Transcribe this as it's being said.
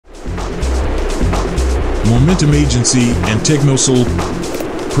Momentum Agency and TECNOSOUL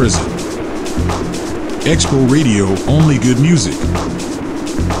present. Expo Radio, only good music.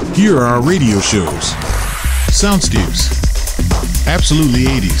 Here are our radio shows. Soundscapes. Absolutely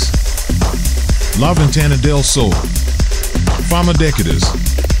 80s. La Ventana del Sol. Fama Decadus.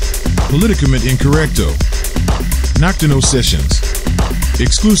 Politicamente Incorrecto. Nocturno Sessions.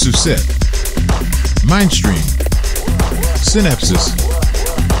 Exclusive Set. Mindstream. Synapsis.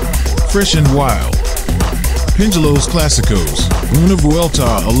 Fresh and Wild. Pendulos Clásicos. Una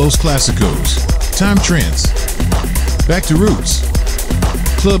Vuelta a los Clásicos. Time Trance. Back to Roots.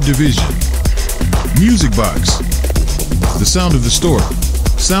 Club Division. Music Box. The Sound of the Stork.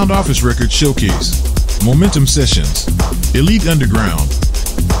 Sound Office Record Showcase. Momentum Sessions. Elite Underground.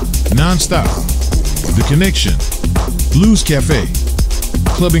 Non-Stop. The Connection. Blues Cafe.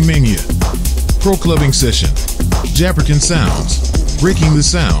 Clubbing Mania. Pro Clubbing Session. Japrican Sounds. Breaking the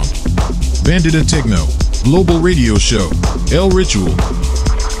Sound. Bandita Techno. Global Radio Show. El Ritual.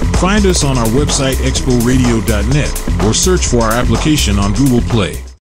 Find us on our website exporadio.net or search for our application on Google Play.